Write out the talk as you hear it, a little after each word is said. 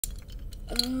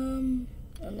None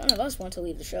of us want to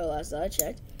leave the show last I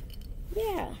checked.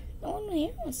 Yeah, no one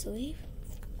here wants to leave.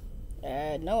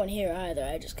 No one here either.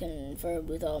 I just confirmed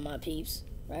with all my peeps.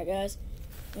 Right, guys?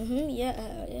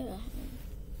 Yeah.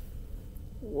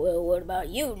 Well, what about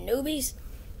you, newbies?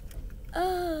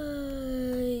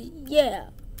 Yeah.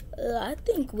 I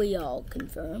think we all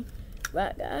confirm.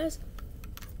 Right, guys?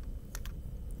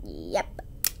 Yep.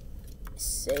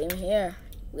 Same here.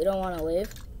 We don't want to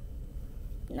leave.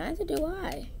 Neither do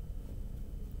I.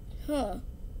 Huh.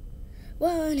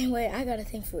 Well, anyway, I got a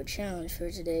thing for a challenge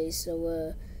for today,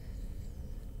 so,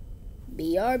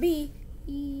 BRB.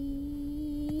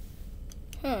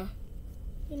 Huh.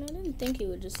 You know, I didn't think he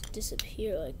would just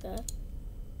disappear like that.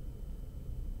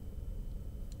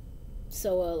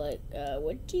 So,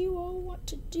 what do you all want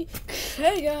to do?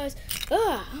 Hey, guys!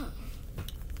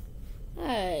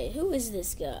 Hey, who is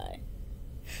this guy?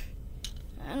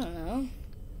 I don't know.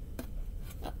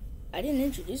 I didn't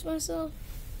introduce myself?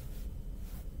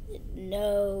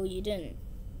 No, you didn't.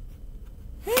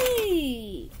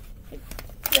 Hey!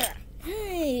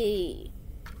 Hey!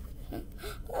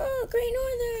 Oh, Great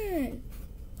Northern!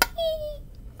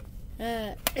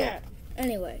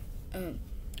 Anyway,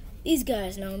 these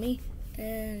guys know me,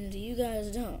 and you guys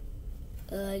don't.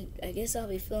 I guess I'll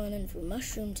be filling in for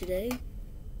Mushroom today.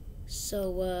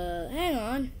 So, hang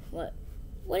on. What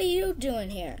are you doing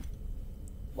here?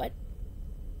 What?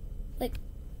 Like,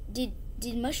 did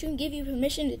Mushroom give you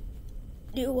permission to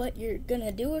do what you're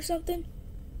gonna do or something?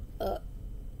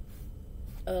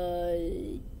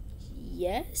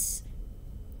 Yes?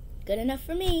 Good enough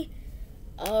for me.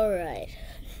 Alright.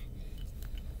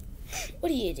 What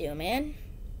do you do, man?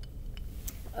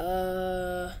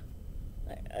 I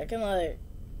can, like,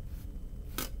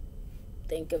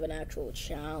 think of an actual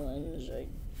challenge, I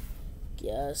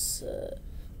guess.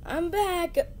 I'm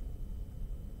back!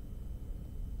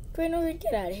 Great Northern,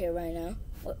 get out of here right now.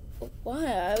 What? Why?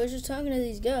 I was just talking to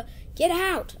these guys. Get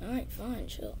out! Alright, fine,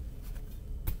 chill.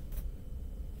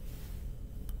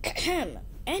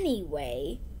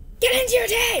 Anyway, get into your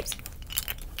tapes!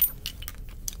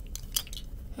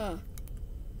 Huh.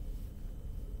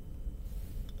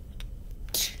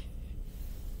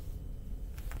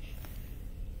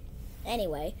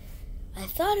 Anyway, I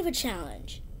thought of a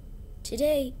challenge.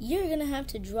 Today, you're gonna have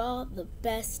to draw the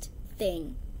best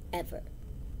thing ever.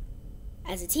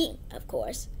 As a team, of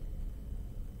course.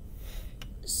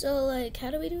 So, like, how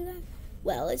do we do that?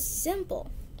 Well, it's simple.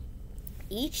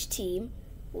 Each team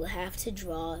will have to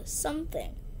draw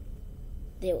something.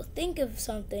 They will think of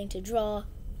something to draw,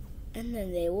 and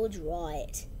then they will draw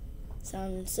it.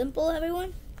 Sound simple,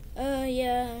 everyone?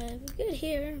 Yeah, good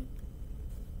here.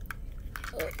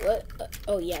 Oh, what?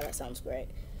 Oh, yeah, that sounds great.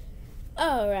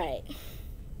 Alright.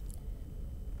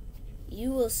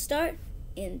 You will start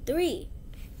in 3,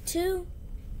 2,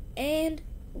 and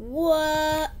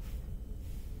what?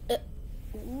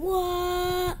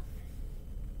 What?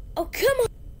 Oh, come on!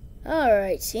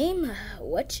 Alright, team.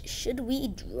 What should we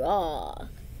draw?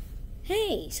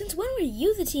 Hey, since when were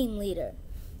you the team leader?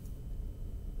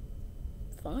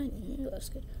 Fine, that's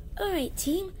good. Alright,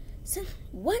 team. So,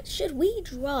 what should we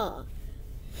draw?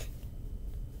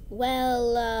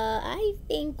 Well, I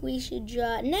think we should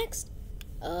draw next.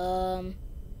 I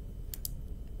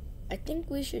think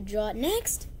we should draw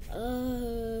next.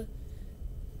 Ooh,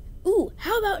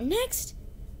 how about next?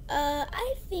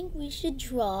 I think we should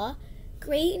draw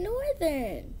Great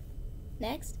Northern.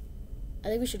 Next. I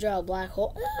think we should draw a black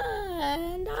hole.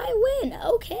 And I win.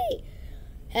 Okay.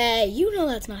 Hey, you know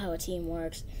that's not how a team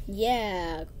works.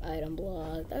 Yeah, item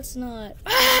block. That's not...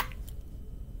 Ah!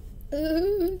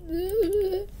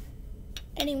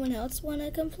 Anyone else want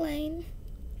to complain?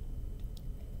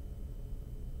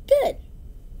 Good.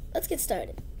 Let's get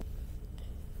started.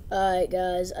 Alright,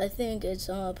 guys. I think it's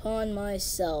upon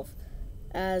myself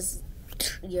as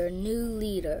your new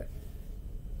leader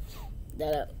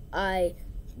that I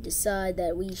decide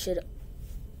that we should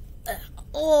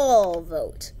all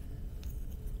vote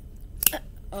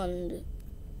on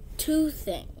 2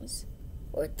 things,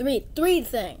 or three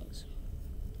things.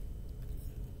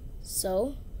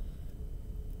 So,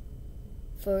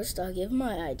 first I'll give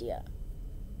my idea.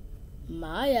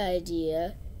 My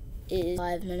idea is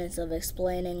 5 minutes of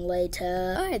explaining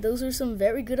later. Alright, those are some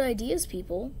very good ideas,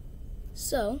 people.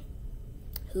 So,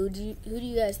 who do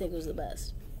you guys think was the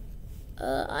best?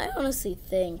 I honestly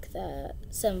think that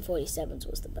 747's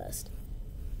was the best.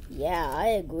 Yeah, I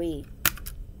agree.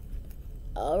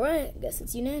 Alright, guess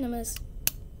it's unanimous.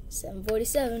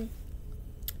 747.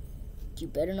 You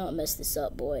better not mess this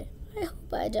up, boy. I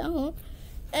hope I don't.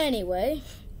 Anyway,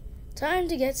 time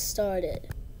to get started.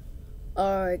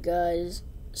 Alright, guys.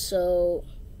 So,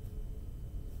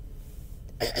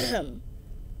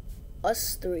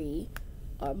 us three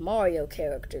are Mario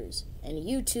characters, and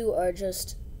you two are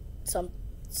just some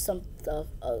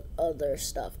other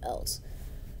stuff else.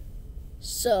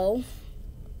 So,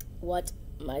 what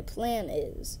my plan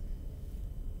is,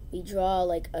 we draw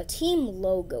like a team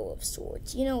logo of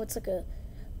sorts. You know, it's like a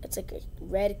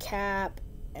red cap,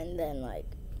 and then like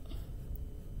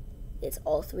it's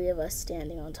all three of us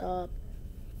standing on top.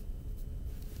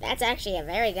 That's actually a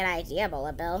very good idea,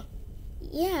 Bullet Bill.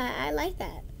 Yeah, I like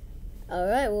that.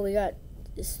 Alright, well, we got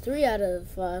this 3 out of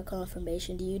 5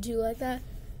 confirmation. Do you two like that?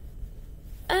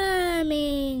 I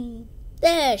mean,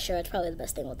 yeah, sure, it's probably the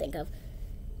best thing we'll think of.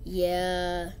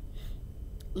 Yeah,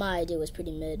 my idea was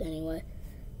pretty mid anyway.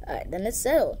 Alright, then it's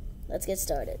settled. Let's get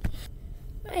started.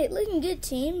 Alright, looking good,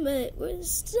 team, but we're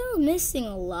still missing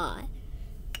a lot.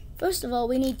 First of all,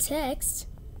 we need text.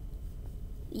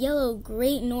 Yellow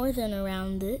Great Northern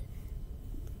around it.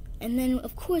 And then,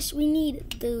 of course, we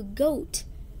need the goat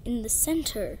in the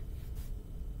center.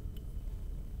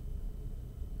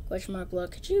 Question mark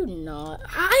block, could you not?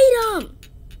 Item!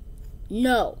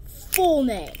 No, full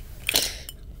name.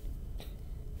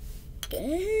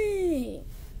 Dang.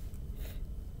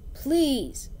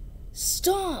 Please,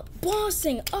 stop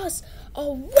bossing us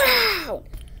around.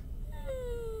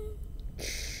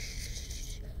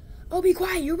 Oh, be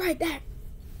quiet, you're right there.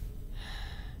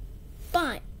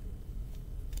 Fine.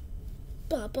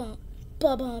 Bob,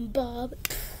 Bob.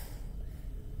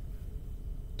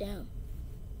 Down.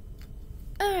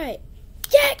 Alright,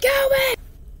 get going!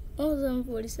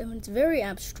 47, it's very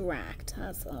abstract.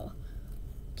 I'll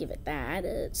give it that.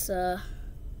 It's,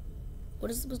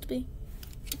 what is it supposed to be?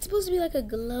 It's supposed to be like a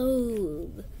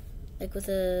globe. Like with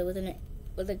a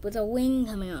wing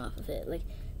coming off of it. Like,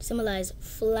 to symbolize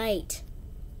flight.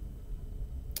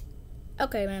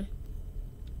 Okay, man.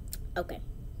 Okay.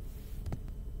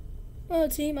 Well,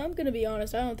 team, I'm gonna be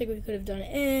honest. I don't think we could have done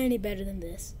any better than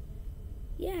this.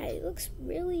 Yeah, it looks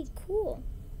really cool.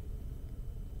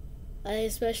 I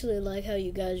especially like how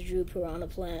you guys drew Piranha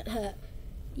Plant.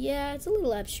 Yeah, it's a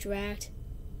little abstract,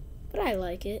 but I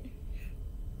like it.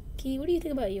 Key, what do you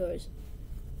think about yours?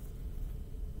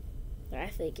 I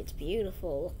think it's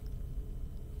beautiful.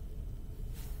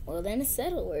 Well, then it's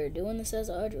settled. We're doing this as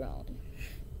our drawing.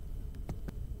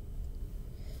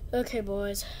 Okay,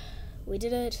 boys, we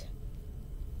did it.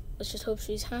 Let's just hope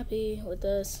she's happy with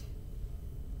this.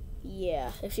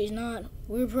 Yeah, if she's not,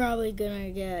 we're probably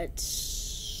gonna get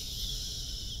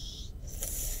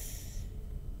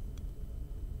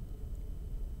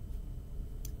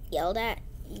yelled at.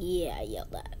 Yeah,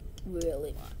 yelled at.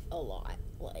 Really a lot.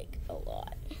 Like, a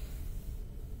lot.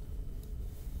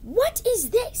 What is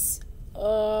this?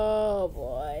 Oh,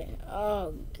 boy.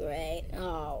 Oh, great.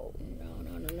 Oh,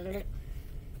 no.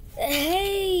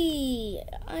 Hey,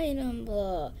 item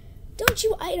box. Don't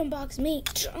you item box me.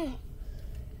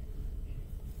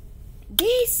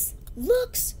 This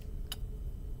looks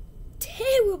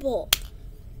terrible.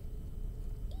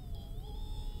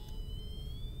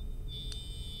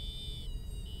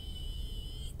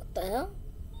 What the hell?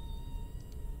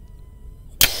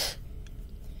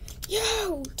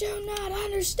 You do not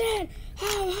understand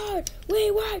how hard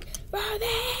we worked for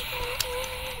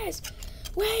this.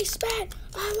 We spent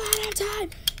a lot of time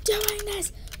doing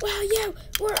this while you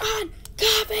were on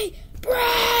coffee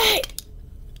break.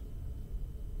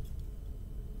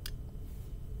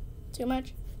 Too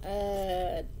much?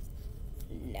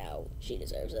 No, she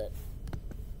deserves it.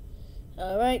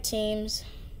 Alright, teams.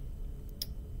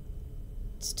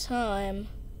 It's time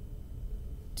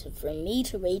for me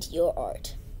to rate your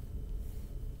art.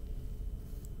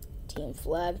 Team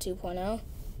Flag 2.0,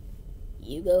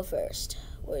 you go first.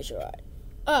 Where's your art?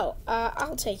 Oh,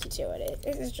 I'll take you to it.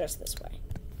 It's just this way.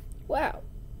 Wow,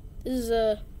 this is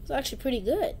it's actually pretty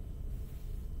good.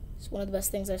 It's one of the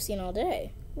best things I've seen all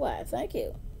day. Why, thank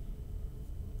you.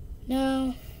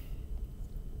 No,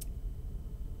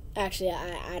 actually,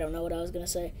 I don't know what I was gonna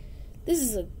say. This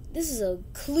is a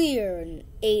clear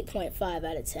 8.5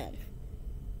 out of 10.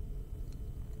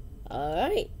 All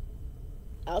right,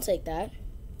 I'll take that.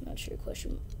 Not sure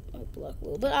question mark block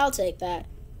rule, but I'll take that.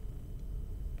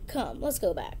 Come, let's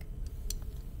go back.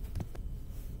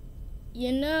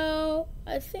 You know,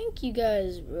 I think you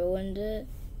guys ruined it.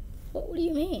 What do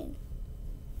you mean?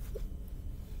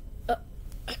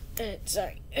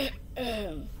 Sorry.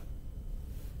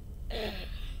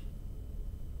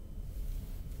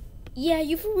 Yeah,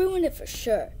 you've ruined it for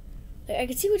sure. Like, I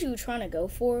could see what you were trying to go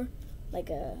for, like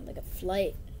a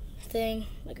flight thing,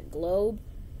 like a globe,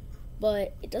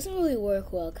 but it doesn't really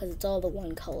work well because it's all the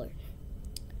one color.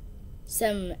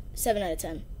 7 out of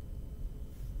 10.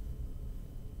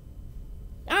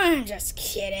 I'm just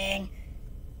kidding.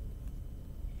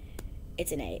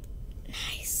 It's an 8.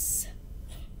 Nice.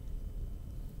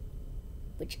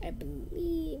 Which I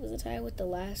believe was a tie with the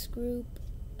last group.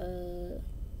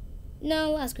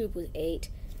 No, last group was 8.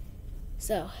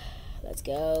 So, let's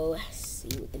go see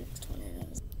what the next one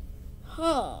is.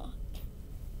 Huh.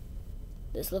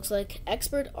 This looks like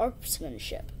expert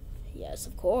artsmanship. Yes,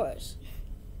 of course.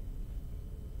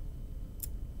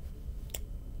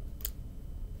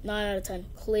 9 out of 10.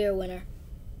 Clear winner.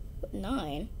 What,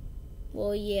 9?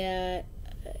 Well, yeah.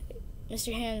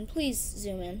 Mr. Hand, please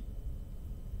zoom in.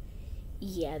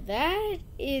 Yeah,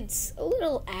 it's a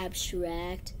little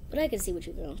abstract, but I can see what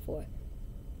you're going for.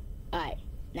 Alright,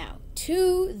 now,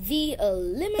 to the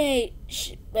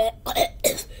elimination.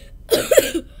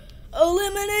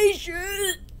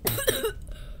 Elimination!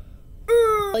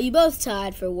 Well, you both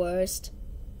tied for worst,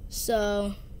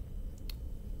 so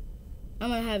I'm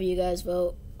gonna have you guys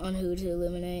vote on who to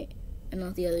eliminate and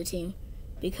not the other team,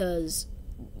 because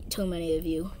too many of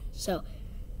you. So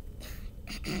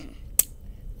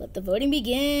let the voting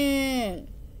begin.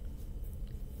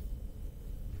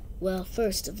 Well,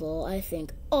 first of all, I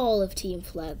think all of Team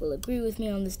Flag will agree with me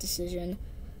on this decision.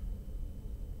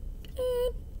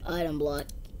 Item block.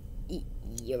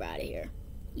 You're out of here.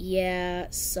 Yeah,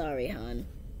 sorry, hon.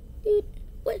 Dude,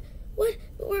 what? We're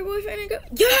boyfriend and girl.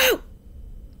 Yo!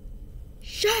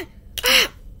 Shut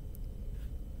up!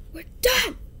 We're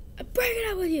done! I'm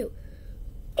breaking up with you.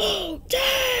 Oh,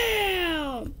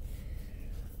 damn!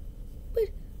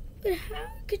 But how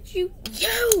could you?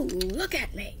 You, look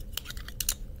at me.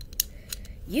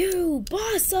 You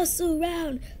boss us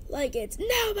around like it's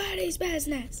nobody's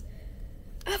business.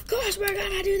 Of course we're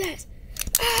gonna do this.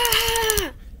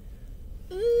 Ah!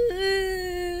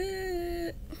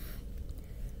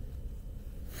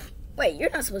 Wait, you're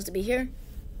not supposed to be here.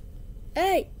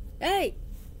 Hey!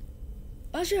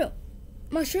 Mushroom!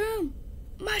 Mushroom!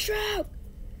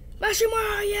 Mushroom,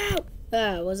 where are you?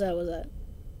 What's that?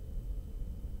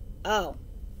 Oh.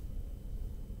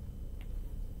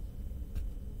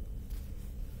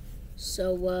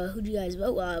 So, who'd you guys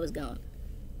vote while I was gone?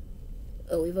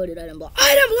 Oh, we voted item block.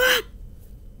 Item block!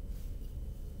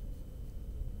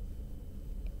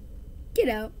 Get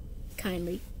out.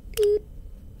 Kindly. Doot.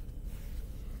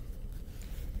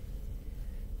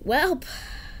 Welp.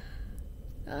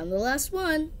 I'm the last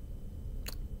one.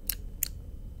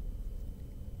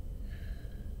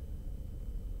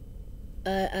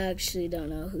 I actually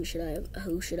don't know who should I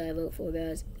vote for,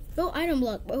 guys. Vote item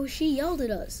block, bro. She yelled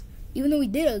at us, even though we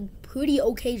did a pretty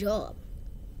okay job.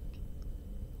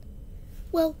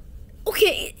 Well,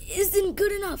 okay, it isn't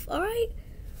good enough, alright?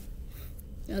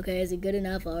 Okay, is it good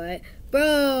enough, alright?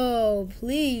 Bro,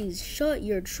 please, shut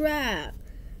your trap.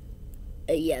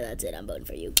 Yeah, that's it, I'm voting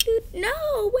for you. Dude,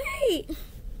 no, wait!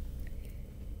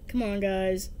 Come on,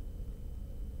 guys.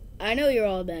 I know you're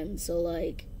all Ben, so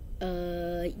like,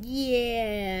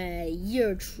 yeah,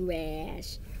 you're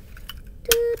trash.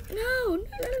 Dude, no.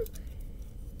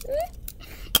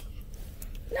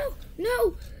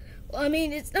 Well, I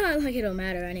mean, it's not like it'll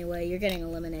matter anyway. You're getting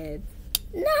eliminated.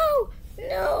 No.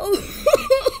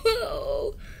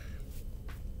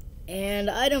 And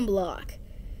item block.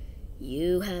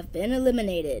 You have been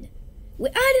eliminated.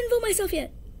 Wait, I didn't vote myself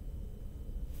yet.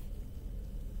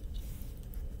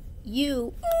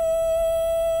 You.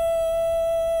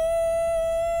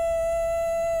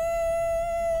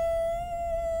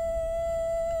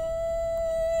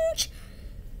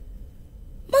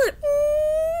 Mother.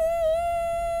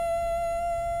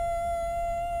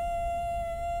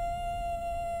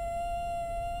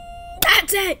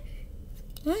 That's it.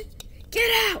 What? Get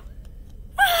out.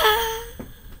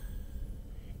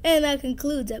 And that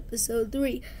concludes episode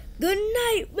 3. Good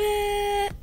night, man.